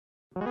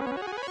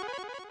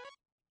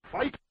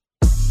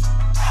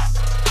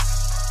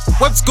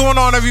What's going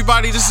on,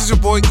 everybody? This is your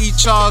boy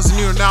E.Charlez, and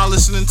you're now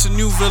listening to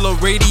New Villa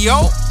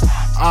Radio.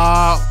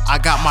 I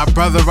got my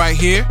brother right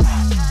here,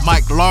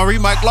 Mike Laawery.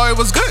 Mike Laawery,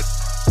 what's good?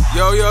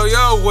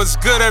 Yo, what's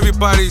good,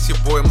 everybody? It's your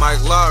boy, Mike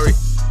Laawery.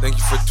 Thank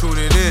you for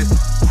tuning in.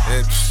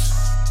 And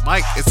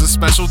Mike, it's a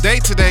special day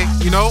today.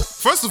 You know,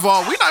 first of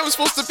all, we're not even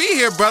supposed to be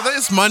here, brother.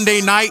 It's Monday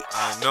night.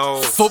 I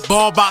know.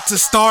 Football about to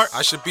start.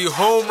 I should be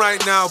home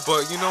right now,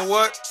 but you know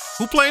what?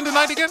 Who playing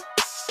tonight again?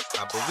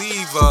 I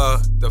believe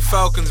the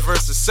Falcons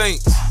versus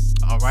Saints.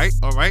 All right.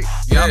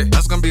 Yeah. Yep,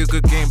 that's gonna be a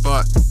good game,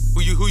 but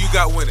Who you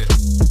got winning?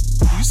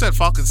 you said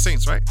Falcons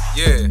Saints, right?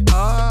 Yeah.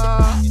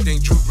 You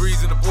think Drew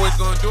Brees and the boys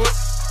gonna do it?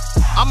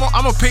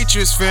 I'm a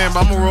Patriots fan,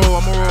 but I'm gonna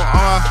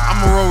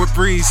roll with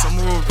Breeze.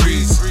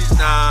 Brees,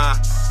 nah.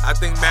 I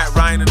think Matt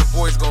Ryan and the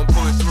boys gonna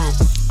pull it through.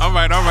 All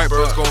right.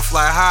 Birds gonna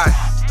fly high.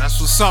 That's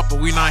what's up, but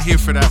we're not here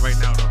for that right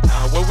now,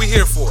 though. What we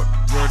here for?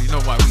 You already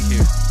know why we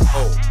here.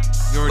 Oh.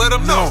 Let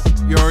them know.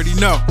 You already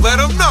know. Let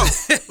them know.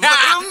 Let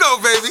them know,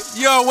 baby.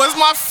 Yo, where's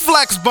my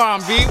flex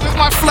bomb, B? Where's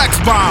my flex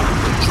bomb?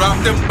 Drop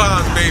them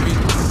bombs, baby.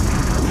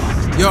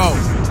 Yo,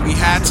 we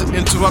had to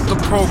interrupt the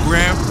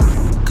program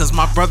because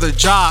my brother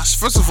Josh,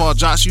 first of all,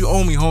 Josh, you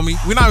owe me, homie.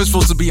 We're not even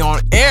supposed to be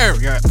on air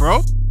yet,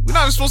 bro. We're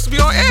not even supposed to be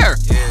on air.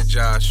 Yeah,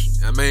 Josh.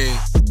 I mean,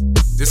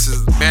 this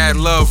is mad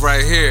love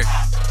right here.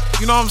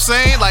 You know what I'm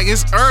saying? Like,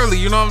 it's early,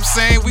 you know what I'm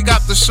saying? We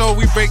got the show,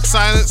 We Break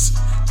Silence.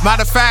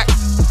 Matter of fact,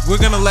 we're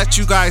gonna let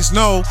you guys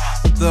know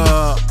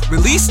the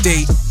release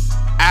date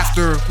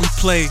after we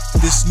play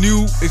this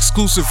new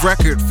exclusive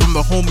record from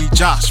the homie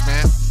Josh,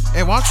 man.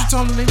 Hey, why don't you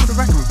tell them the name of the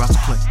record we're about to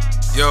play?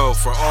 Yo,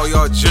 for all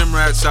y'all gym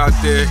rats out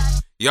there,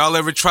 y'all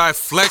ever try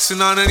flexing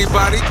on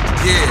anybody?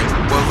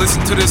 Yeah, well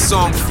listen to this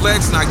song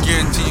Flex, and I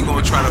guarantee you're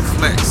gonna try to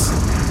flex.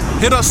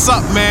 Hit us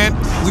up, man.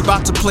 We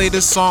about to play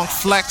this song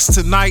Flex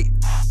tonight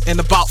in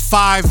about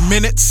 5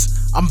 minutes.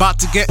 I'm about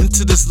to get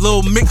into this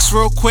little mix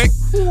real quick.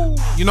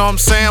 You know what I'm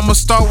saying? I'm gonna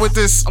start with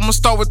this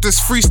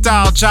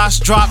freestyle Josh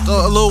dropped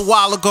a little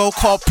while ago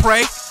called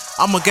Pray.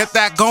 I'm gonna get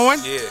that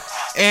going. Yeah.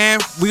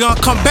 And we gonna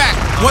come back.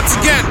 Once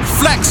again,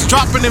 Flex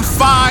dropping in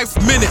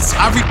 5 minutes.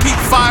 I repeat,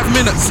 5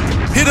 minutes.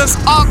 Hit us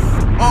up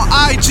on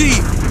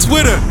IG,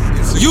 Twitter,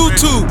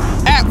 YouTube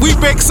at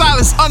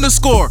WeBreakSilence_.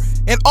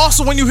 And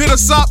also when you hit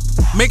us up,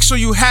 make sure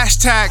you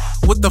hashtag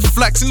with the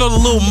flex. You know the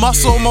little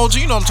muscle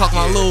emoji? You know what I'm talking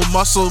about, a little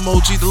muscle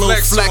emoji, the little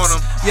flex. On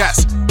 'em.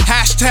 Yes,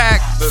 hashtag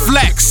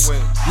flex.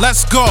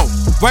 Let's go.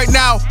 Right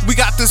now, we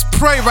got this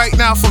Pray right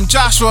now from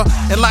Joshua.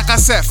 And like I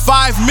said,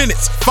 5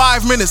 minutes.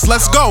 5 minutes.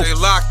 Let's go. Stay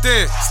locked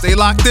in. Stay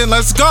locked in.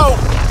 Let's go.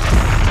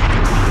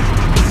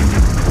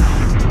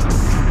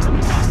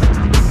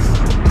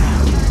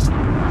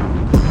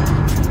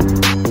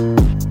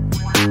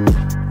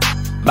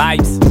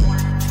 Vibes.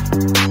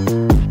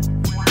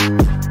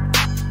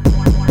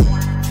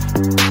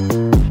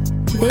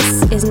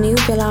 This is New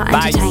Villa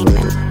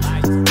Entertainment.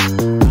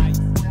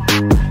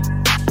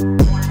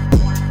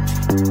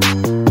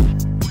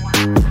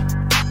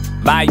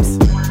 Vibes.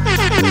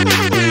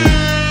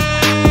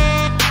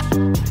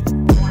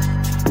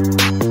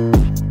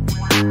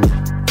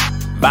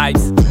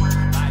 Vibes.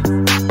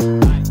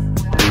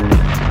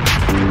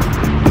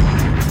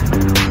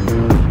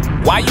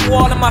 Why you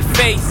all in my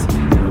face?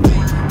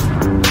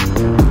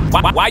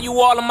 Why you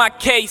all in my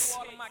case?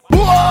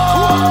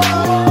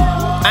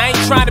 I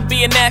ain't trying to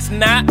be an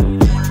astronaut,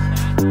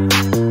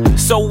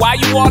 so why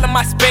you all in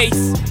my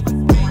space?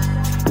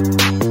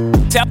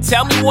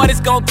 Tell me what it's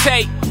gonna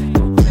take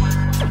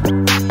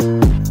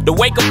to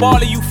wake up all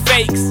of you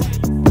fakes.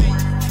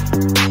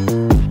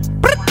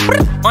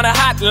 On a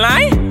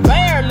hotline,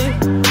 barely.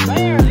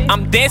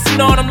 I'm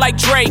dancing on them like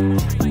Drake,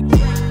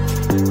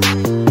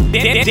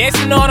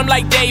 dancing on them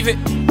like David.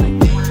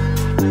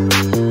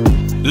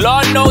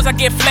 Lord knows I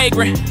get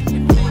flagrant.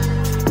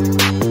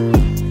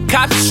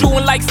 Cops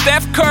shooting like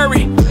Steph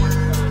Curry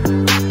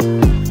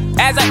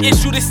as I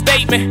issue this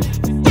statement.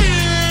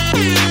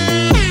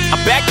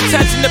 I'm back to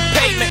touching the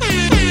pavement.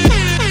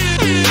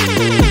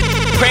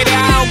 Pray that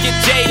I don't get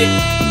jaded.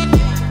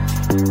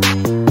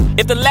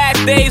 If the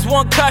last days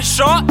won't cut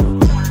short,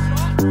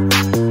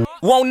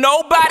 won't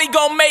nobody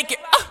gon' make it.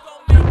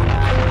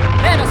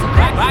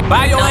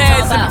 Bow your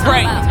heads and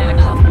pray.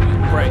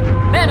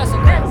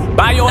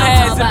 Bow your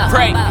heads and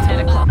pray.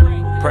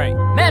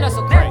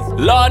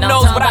 Lord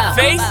knows what I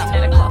face.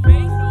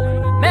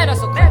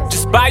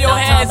 Just bow your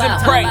heads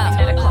and pray.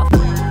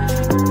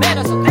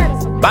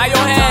 Bow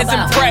your heads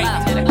and pray.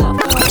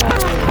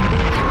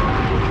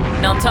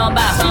 No, I'm talking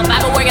about.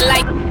 I've been working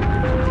like.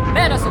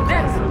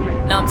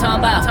 No, I'm talking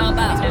about.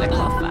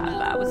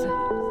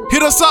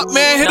 Hit us up,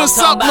 man. Hit us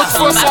up. Look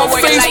for us on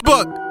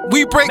Facebook.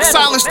 We Break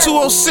Silence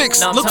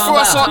 206. Look for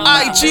us on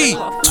IG,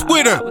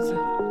 Twitter,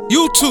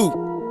 YouTube.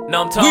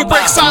 We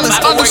Break Silence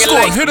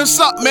 _. Hit us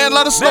up, man.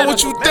 Let us know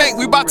what you think.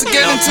 We about to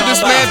get into this,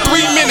 man.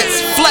 3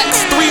 minutes.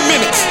 Flex, 3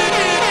 minutes.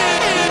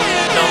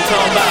 No, I'm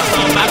talking about.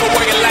 I've been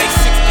working like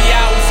 60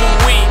 hours a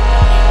week.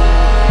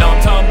 No, I'm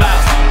talking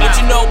about. What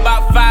you know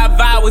about 5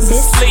 hours of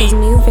This sleep? is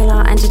New Villa No,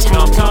 I'm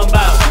Entertainment. talking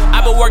about.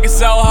 I've been working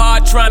so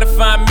hard trying to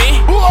find me.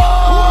 Know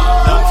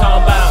I'm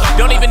talking about.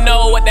 Don't even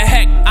know what the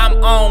heck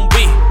I'm on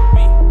B.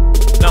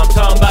 Know I'm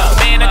talking about.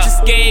 Man, I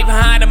just gave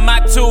behind in my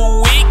 2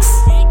 weeks.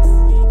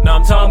 Know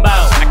I'm talking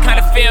about. I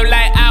kinda feel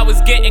like I was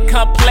getting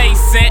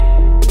complacent.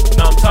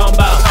 Know I'm talking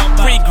about.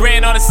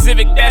 $3 on a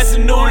Civic, that's a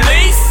new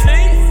lease.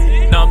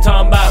 Know I'm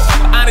talking about.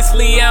 But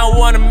honestly, I don't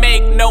wanna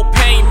make no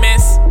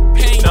payments.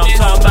 Know I'm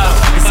talking about.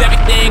 Cause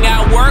everything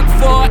I worked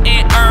for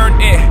and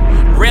earned it.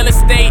 Real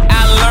estate,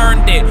 I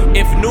learned it.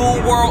 If New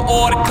World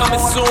Order coming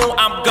soon,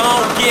 I'm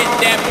gon' get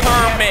that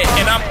permit.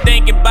 And I'm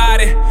thinking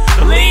about it.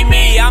 Believe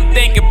me, I'm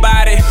thinking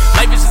about it.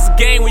 Life is just a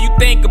game when you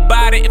think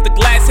about it. If the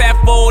glass half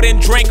full,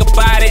 then drink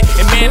about it.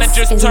 And man, I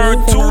just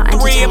turned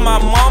 2-3 in my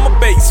mama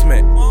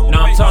basement.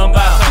 Know I'm talking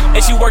about.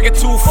 And she working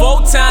 2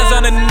 full-times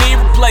on a knee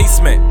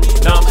replacement.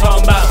 Know I'm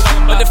talking about.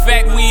 But the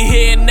fact we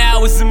here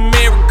now is a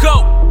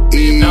miracle.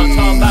 Know I'm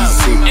talking about.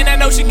 And I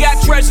know she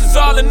got treasures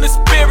all in the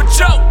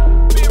spiritual.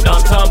 Know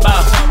I'm talking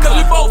about. Cause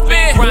we both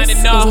been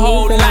grinding our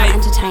whole life.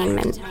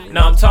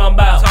 Know I'm talking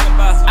about.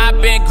 I've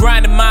been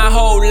grinding my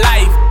whole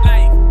life.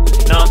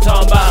 Know I'm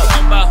talking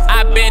about.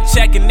 I've been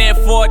checking in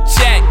for a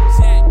check.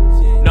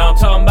 Know I'm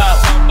talking about.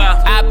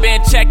 I've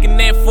been checking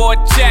in for a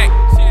check.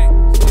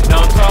 Know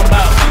I'm talking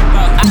about.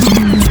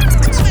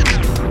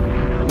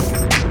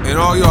 And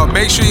all y'all,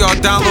 make sure y'all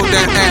download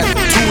that app,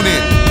 tune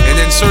in, and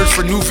then search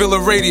for New Villa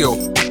Radio.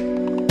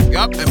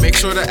 Yup, and make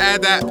sure to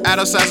add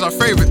us as our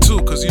favorite too,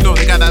 cause you know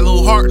they got that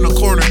little heart in the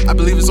corner. I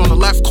believe it's on the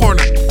left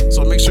corner.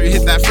 So make sure you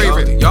hit that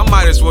favorite. Y'all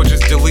might as well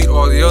just delete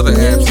all the other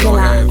apps y'all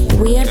have.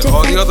 And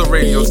all the other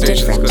radio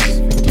stations, cause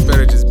you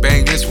better just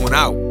bang this one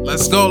out.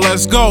 Let's go,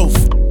 let's go.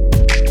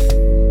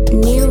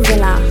 New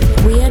Villa,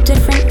 we are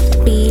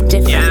different, be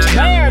different.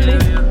 Yeah, barely.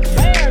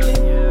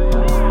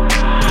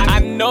 I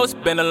know it's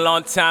been a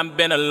long time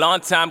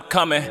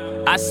coming.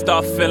 I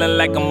start feeling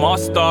like I'm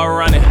all-star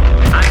running.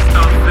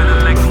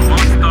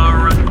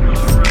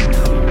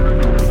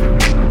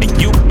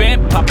 And you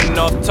been popping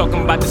off,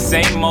 talking about the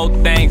same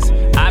old things.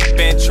 I've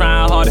been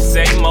trying hard to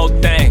say more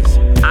things.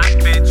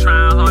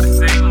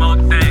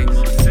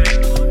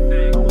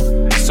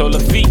 So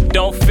Lafite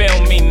don't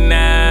feel me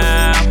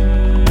now.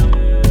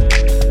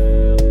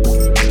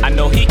 I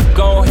know he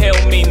gon'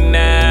 help me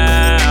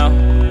now.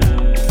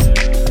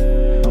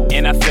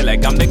 And I feel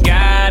like I'm the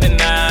guy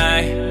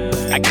tonight.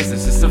 I guess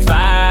it's just a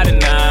vibe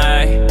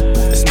tonight.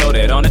 Just know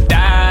that on the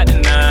die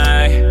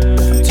tonight.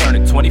 I'm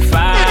turning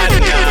 25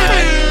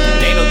 tonight.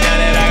 And ain't no doubt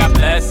that I got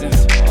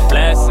blessings.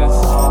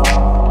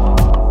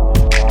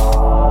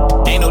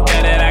 Ain't no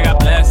doubt that I got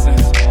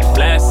blessings.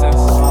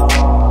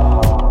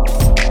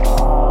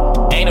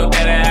 Ain't no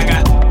doubt that I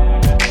got.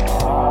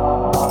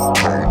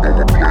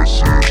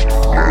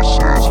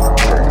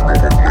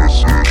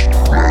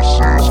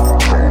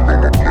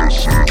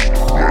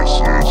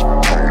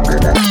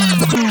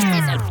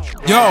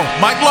 Yo,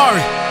 Mike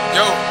Laawery.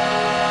 Yo.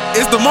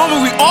 It's the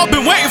moment we all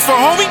been waiting for,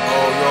 homie.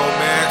 Oh, yo,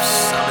 man,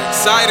 I'm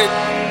excited.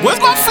 Where's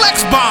my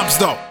flex bombs,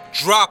 though?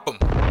 Drop them.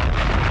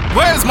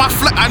 Where's my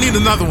flex? I need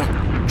another one.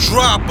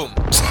 Drop them.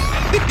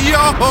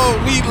 Yo,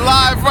 we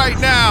live right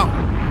now.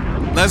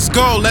 Let's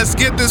go. Let's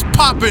get this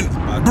popping.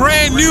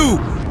 Brand new,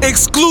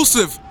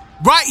 exclusive,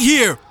 right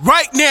here,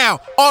 right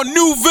now on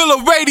New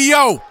Villa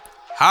Radio.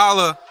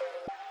 Holla.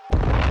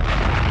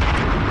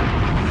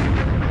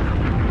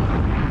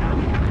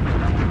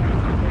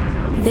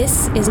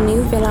 This is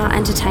New Villa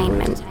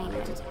Entertainment.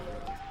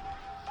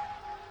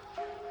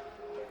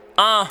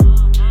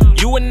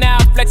 You and now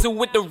flexing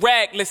with the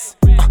ragless.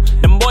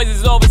 Them boys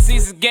is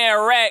overseas, is getting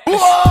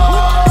reckless.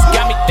 It's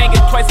got me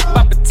thinking twice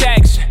about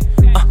protection.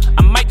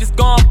 I might just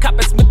go on cop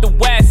and Smith the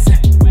Wesson.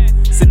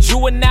 Said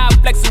you and now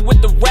flexing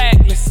with the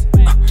ragless.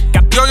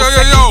 Yo,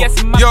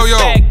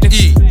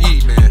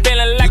 E, man.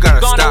 You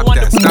gotta stop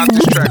that. Stop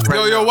this track right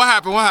now. Yo, what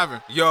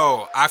happened?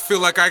 Yo, I feel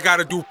like I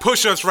gotta do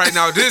push-ups right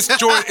now. This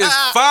joint is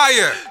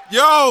fire.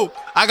 Yo,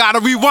 I gotta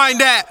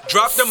rewind that.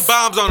 Drop them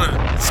bombs on her.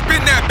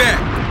 Spin that back.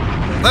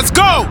 Let's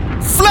go.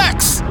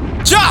 Flex,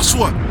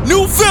 Joshua,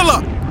 New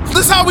Villa.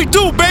 This is how we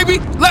do, baby.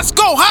 Let's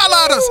go.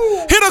 Holla at us.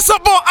 Hit us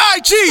up on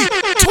IG,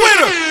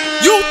 Twitter,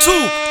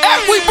 YouTube,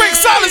 at We Break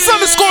Silence _.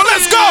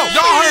 Let's go.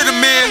 Y'all heard him,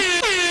 man.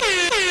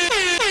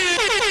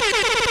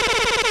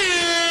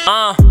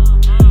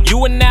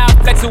 You and now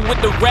flexing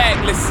with the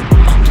ragless.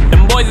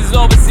 Them boys is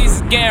overseas,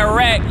 is getting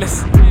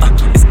reckless.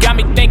 It's got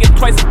me thinking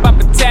twice about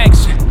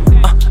protection.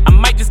 I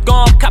might just go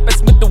on cop and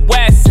Smith the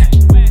Wesson.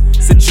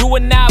 Said you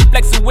and now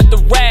flexing with the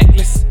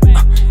ragless.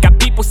 Got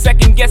people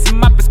second guessing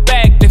my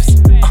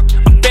perspectives.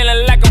 I'm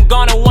feeling like I'm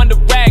going in one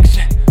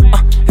direction.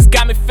 It's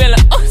got me feeling,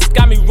 it's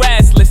got me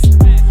restless.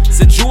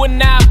 Said you and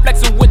now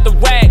flexing with the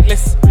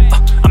ragless.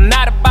 I'm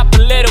not about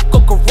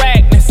political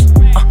correctness.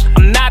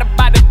 I'm not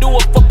about to do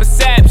it for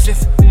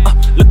perceptions.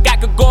 Look, I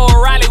could go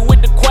O'Reilly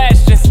with the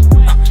questions.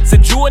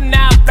 Said you and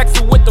now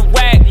flexing with the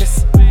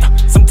ragless.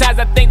 Sometimes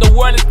I think the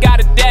world has got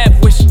a death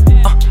wish.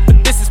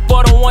 But this is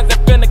for the ones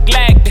that feel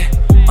neglected.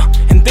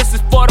 And this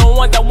is for the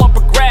ones that want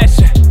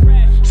progression.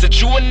 Said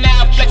you and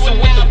now flexing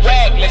with the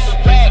ragless.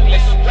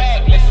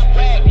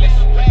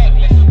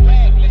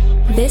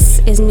 This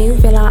is New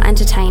Villa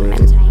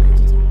Entertainment.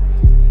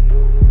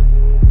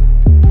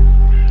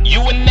 You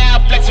are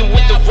now flexing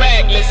with the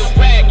ragless.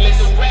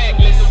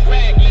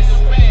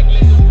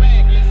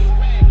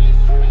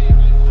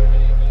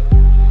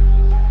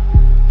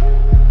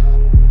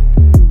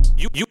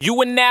 You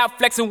are now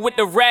flexing with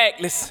the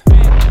ragless.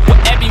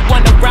 Where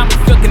everyone around me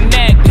feel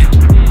connected.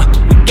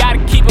 We gotta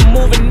keep it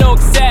moving, no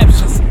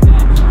exceptions.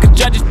 Cause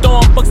judges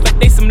throwing books like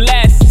they some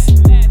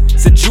lessons.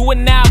 Said you are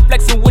now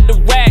flexing with the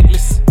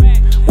ragless.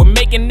 We're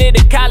making it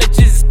at college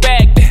is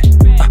expected.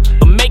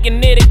 But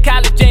making it at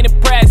college ain't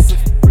impressive.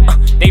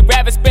 They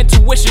rather spend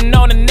tuition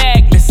on a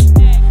necklace.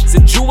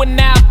 Said you are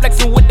now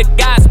flexing with the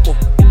gospel.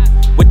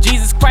 Where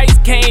Jesus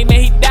Christ came and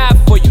he died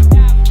for you.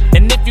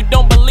 And if you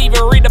don't believe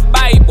it, read the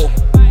Bible.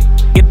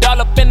 Get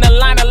all up in the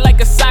liner like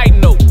a side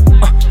note.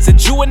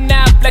 Said you are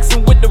now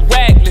flexing with the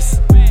ragless.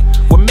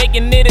 We're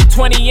making it at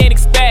 20 ain't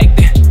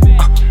expected.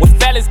 With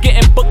fellas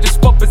getting booked just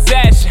for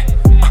possession.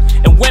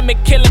 And women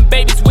killing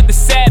babies with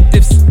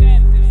deceptives.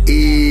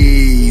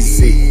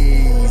 Easy.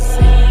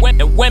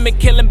 And women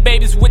killing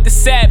babies with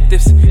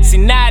deceptives. See,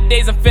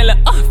 nowadays I'm feeling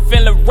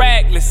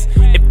ragless.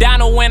 If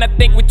Donald win, I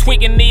think we're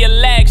tweaking the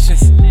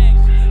elections.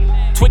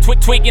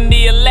 Tweaking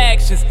the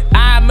elections.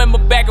 I remember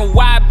back when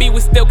YB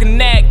was still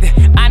connected.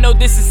 I know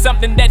this is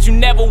something that you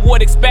never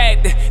would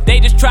expect. They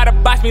just try to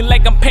box me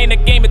like I'm playing a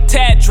game of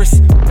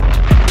Tetris.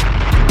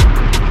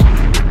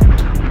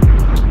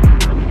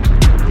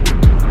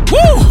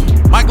 Woo!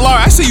 Mike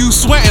Laawery, I see you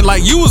sweating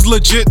like you was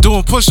legit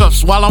doing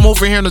push-ups while I'm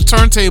over here in the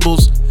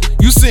turntables.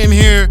 You sitting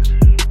here,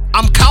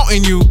 I'm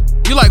counting you.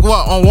 You like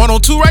what, on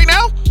 102 right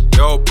now?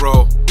 Yo,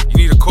 bro, you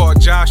need to call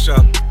Josh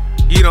up.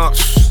 He don't.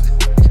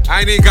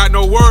 I ain't even got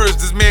no words.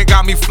 This man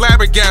got me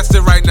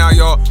flabbergasted right now,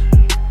 y'all.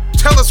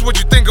 Tell us what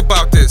you think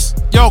about this.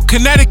 Yo,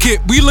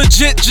 Connecticut, we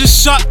legit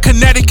just shut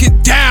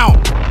Connecticut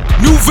down.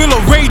 New Villa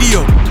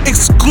Radio,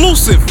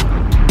 exclusive.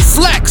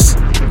 Flex,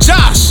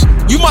 Josh,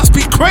 you must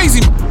be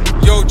crazy.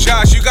 Yo,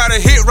 Josh, you got a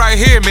hit right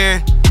here,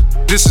 man.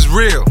 This is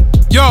real.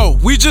 Yo,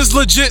 we just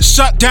legit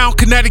shut down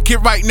Connecticut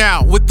right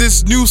now with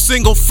this new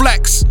single,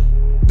 Flex.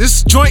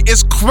 This joint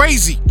is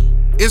crazy.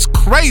 It's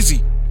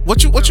crazy.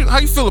 How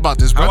you feel about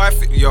this, bro? How I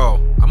feel? Yo,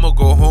 I'm gonna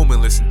go home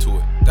and listen to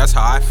it. That's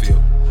how I feel.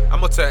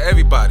 I'm gonna tell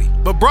everybody.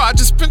 But bro, I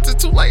just spent it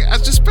two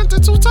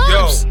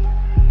times.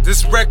 Yo,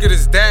 this record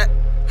is that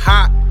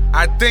hot.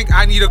 I think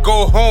I need to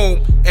go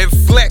home and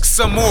flex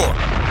some more.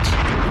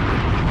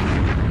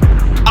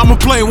 I'ma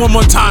play it one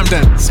more time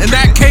then. In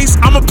that case,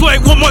 I'ma play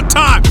it one more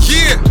time.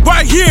 Yeah.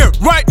 Right here,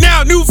 right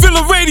now, New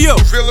Villa Radio.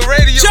 Villa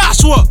Radio.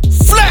 Joshua,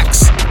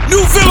 Flex,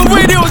 New Villa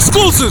Radio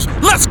exclusives.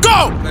 Let's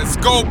go. Let's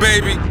go,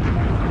 baby.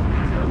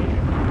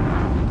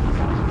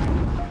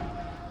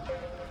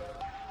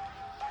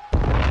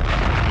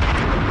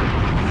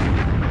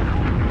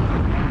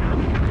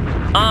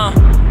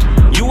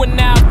 You are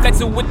now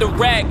flexing with the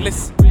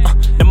ragless.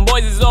 Them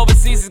boys is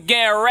overseas is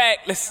getting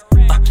reckless.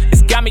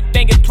 It's got me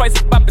thinking twice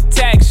about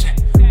protection.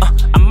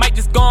 I might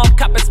just go on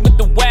cop and Smith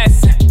the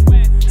Wesson.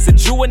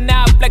 Said you are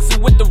now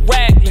flexing with the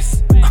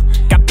ragless.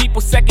 Got people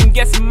second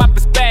guessing my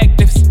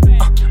perspectives.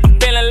 I'm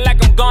feeling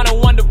like I'm going in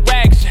one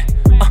direction.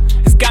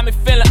 It's got me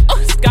feeling,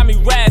 it's got me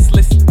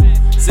restless.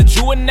 Said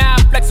you are now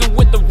flexing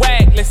with the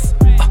ragless.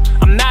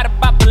 I'm not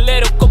about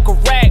political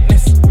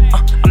correctness.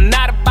 I'm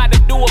not about to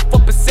do it for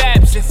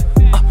perceptions.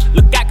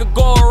 Look, I could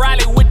go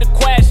O'Reilly with the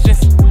questions.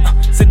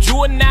 Said you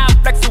are now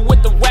flexing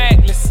with the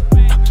ragless.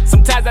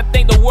 Sometimes I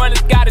think the world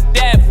has got a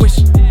death wish.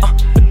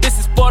 But this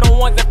is for the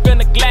ones that feel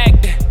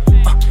neglected.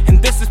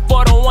 And this is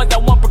for the ones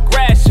that want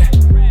progression.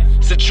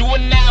 Said you are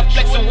now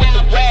flexing with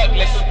the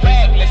ragless.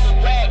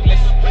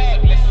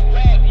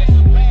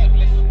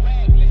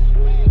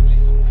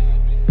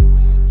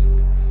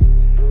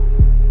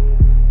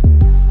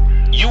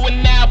 You are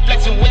now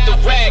flexing with the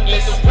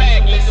ragless.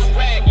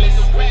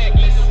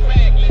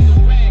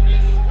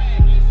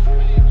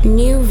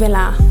 New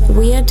Villa,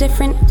 we are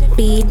different,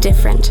 be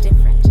different.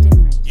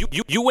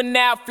 You are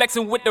now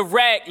flexing with the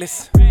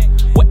ragless.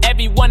 Where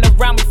everyone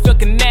around me feel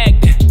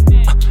connected.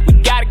 We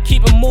gotta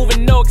keep it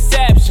moving, no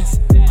exceptions.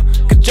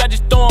 Cause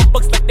judges throwing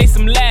books like they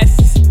some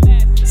lessons.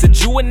 Said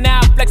you are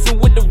now flexing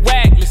with the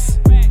ragless.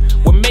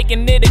 We're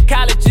making it at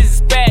college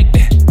is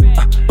expected.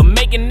 But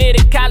making it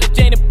at college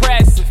ain't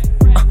impressive.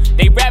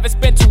 They rather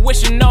spend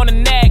tuition on a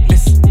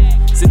necklace.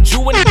 Said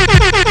you are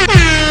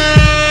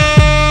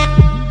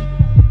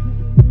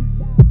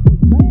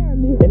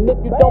and if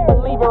you don't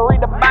believe it,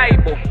 read the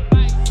Bible.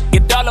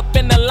 Get all up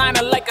in the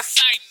liner like a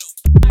side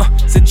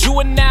note. Said you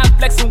are now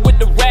flexing with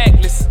the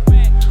ragless.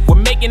 We're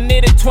making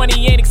it at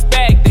 20 ain't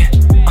expected.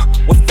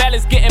 With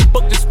fellas getting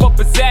booked just for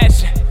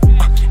possession.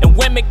 And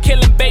women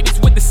killing babies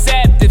with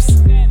deceptives.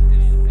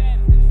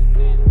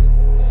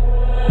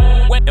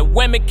 And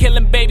women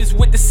killing babies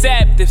with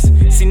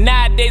deceptives. See,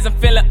 nowadays I'm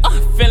feeling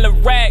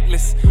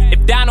ragless.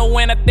 If Donald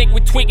win, I think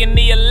we're tweaking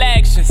the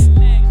elections.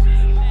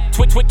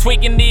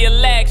 Tweaking the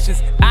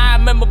elections. I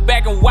remember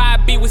back when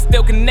YB was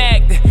still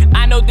connected.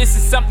 I know this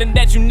is something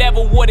that you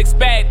never would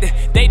expect.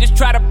 They just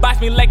try to box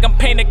me like I'm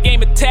playing a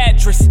game of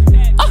Tetris.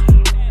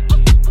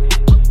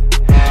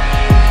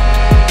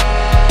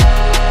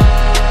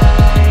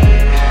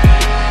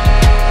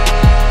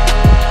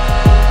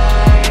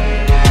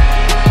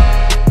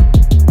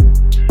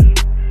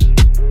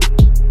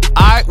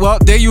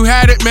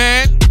 had it,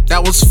 man.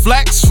 That was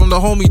Flex from the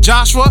homie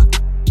Joshua.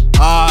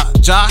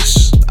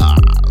 Josh,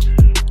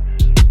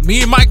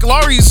 me and Mike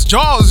Laawery's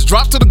jaws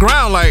dropped to the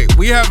ground. Like,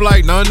 we have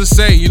like nothing to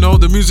say. You know,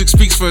 the music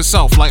speaks for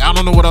itself. Like, I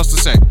don't know what else to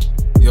say.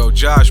 Yo,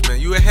 Josh, man,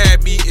 you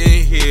had me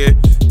in here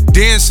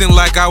dancing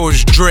like I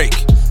was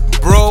Drake.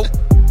 Bro,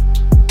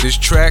 this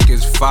track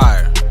is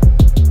fire.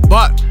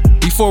 But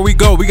before we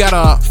go, we got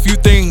a few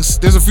things.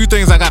 There's a few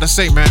things I gotta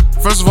say, man.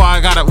 First of all,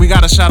 we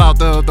gotta shout out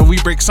the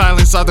We Break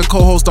Silence other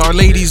co-hosts, our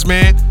ladies,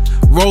 man.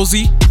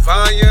 Rosie,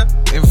 Vanya.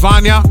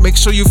 Make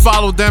sure you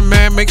follow them,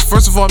 man.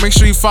 First of all, make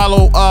sure you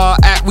follow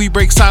at We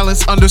Break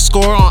Silence _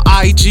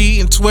 on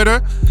IG and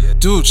Twitter.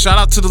 Dude, shout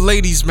out to the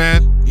ladies,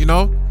 man. You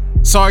know,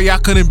 sorry y'all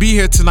couldn't be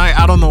here tonight.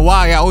 I don't know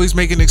why. Y'all always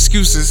making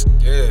excuses.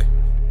 Yeah,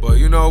 but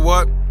you know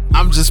what?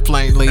 I'm just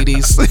playing,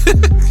 ladies.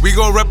 We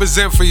gonna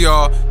represent for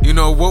y'all. You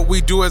know what we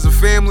do as a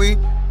family,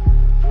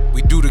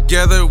 we do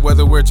together,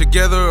 whether we're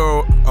together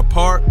or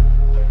apart.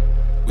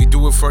 We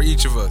do it for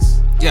each of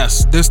us.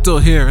 Yes, they're still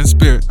here in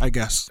spirit, I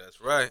guess.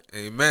 That's right.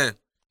 Amen.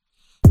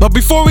 But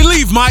before we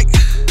leave, Mike,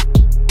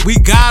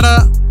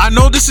 I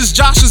know this is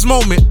Josh's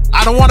moment.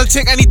 I don't want to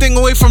take anything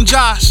away from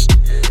Josh.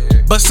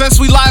 Yeah. But since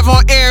we live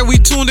on air, we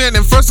tuned in.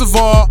 And first of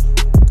all,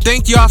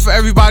 thank y'all for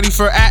everybody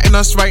for atting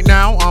us right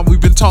now.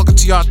 We've been talking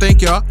to y'all.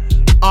 Thank y'all.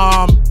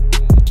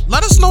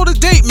 Let us know the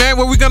date, man,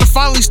 where we're gonna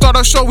finally start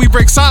our show, We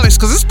Break Silence,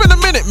 because it's been a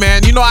minute,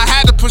 man. You know, I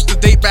had to push the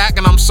date back,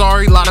 and I'm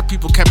sorry. A lot of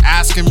people kept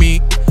asking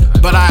me,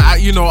 but I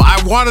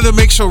wanted to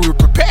make sure we were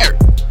prepared.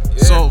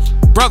 Yeah. So,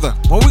 brother,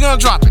 when we gonna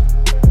drop it?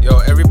 Yo,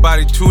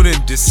 everybody tune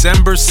in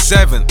December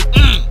 7th.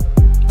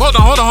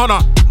 Hold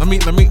on.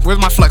 Let me. Where's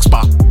my flex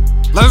bomb?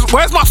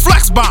 Where's my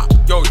flex bomb?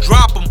 Yo,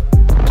 drop them.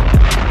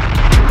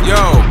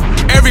 Yo,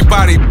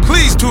 everybody,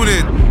 please tune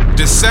in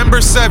December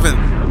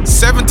 7th,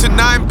 7 to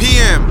 9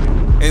 p.m.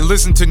 and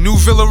listen to New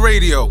Villa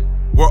Radio.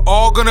 We're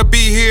all gonna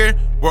be here.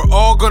 We're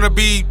all gonna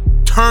be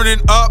turning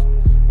up.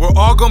 We're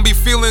all gonna be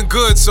feeling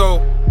good,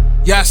 so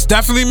yes,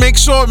 definitely make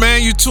sure,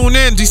 man, you tune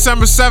in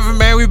December 7th,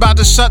 man. We about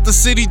to shut the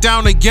city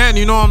down again,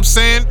 you know what I'm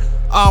saying?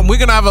 We're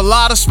gonna have a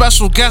lot of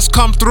special guests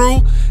come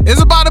through.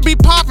 It's about to be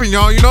popping,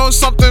 y'all. You know,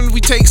 something we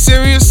take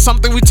serious,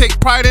 something we take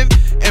pride in,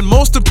 and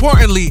most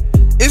importantly,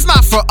 it's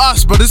not for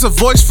us, but it's a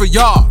voice for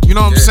y'all. You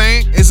know what I'm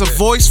saying? It's a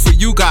voice for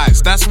you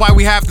guys. That's why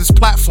we have this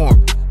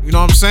platform. You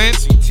know what I'm saying?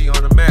 CT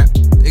on the map.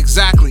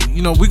 Exactly.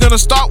 You know, we're gonna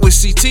start with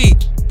CT,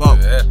 but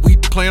we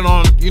plan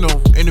on, you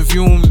know,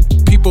 interviewing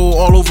people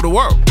all over the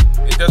world.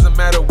 It doesn't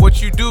matter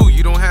what you do.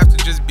 You don't have to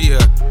just be a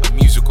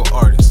musical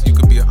artist. You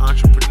could be an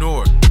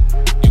entrepreneur.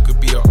 You could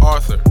be an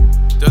author.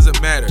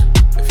 Doesn't matter.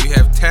 If you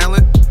have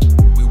talent,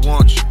 we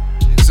want you.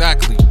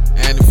 Exactly.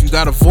 And if you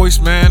got a voice,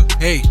 man,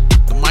 hey,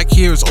 the mic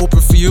here is open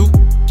for you.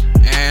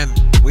 And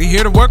we're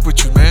here to work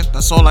with you, man.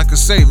 That's all I can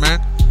say, man.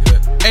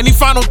 Any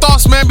final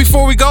thoughts, man,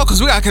 before we go? Because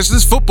we got to catch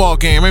this football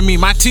game. I mean,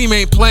 my team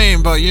ain't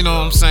playing, but you know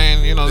what I'm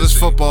saying? You know, this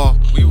football.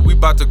 We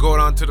about to go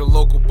down to the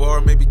local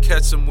bar, maybe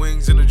catch some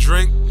wings and a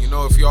drink. You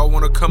know, if y'all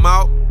want to come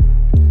out,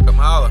 come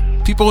holler.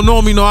 People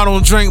know me, know I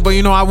don't drink, but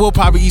you know, I will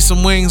probably eat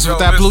some wings with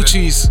that blue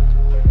cheese.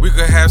 We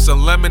could have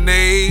some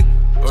lemonade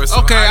or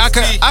some iced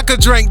tea. I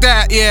could drink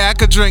that. Yeah, I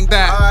could drink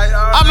that. All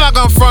right. I'm not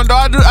gonna front though.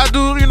 I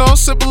do, you know,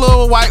 sip a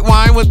little white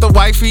wine with the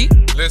wifey.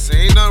 Listen,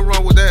 ain't nothing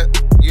wrong with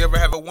that. You ever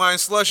have a wine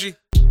slushy?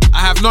 I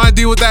have no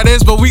idea what that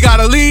is, but we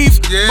gotta leave.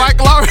 Yeah. Mike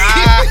Laawery.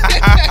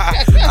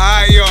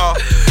 Alright, y'all.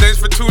 Thanks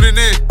for tuning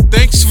in.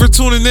 Thanks for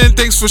tuning in.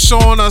 Thanks for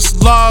showing us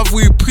love.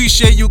 We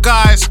appreciate you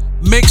guys.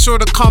 Make sure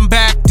to come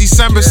back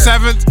December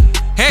 7th.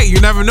 Hey,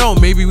 you never know.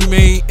 Maybe we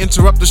may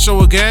interrupt the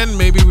show again.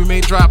 Maybe we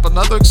may drop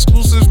another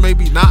exclusive.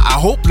 Maybe not. I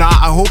hope not.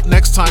 I hope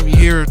next time you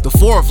hear the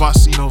four of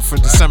us, you know, for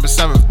December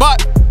 7th.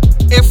 But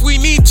if we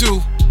need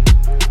to,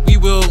 we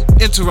will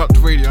interrupt the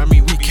radio. I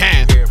mean, we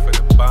can. Prepare for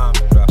the bomb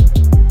drop.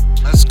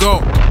 Let's go.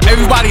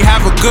 Everybody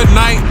have a good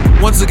night.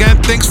 Once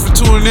again, thanks for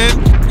tuning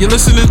in. You're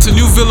listening to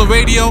New Villa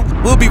Radio.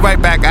 We'll be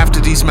right back after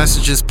these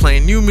messages,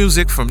 playing new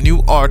music from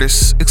new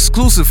artists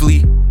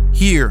exclusively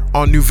here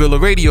on New Villa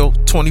Radio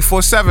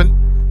 24/7.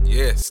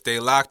 Yeah, stay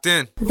locked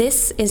in.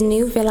 This is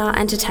New Villa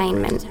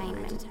Entertainment.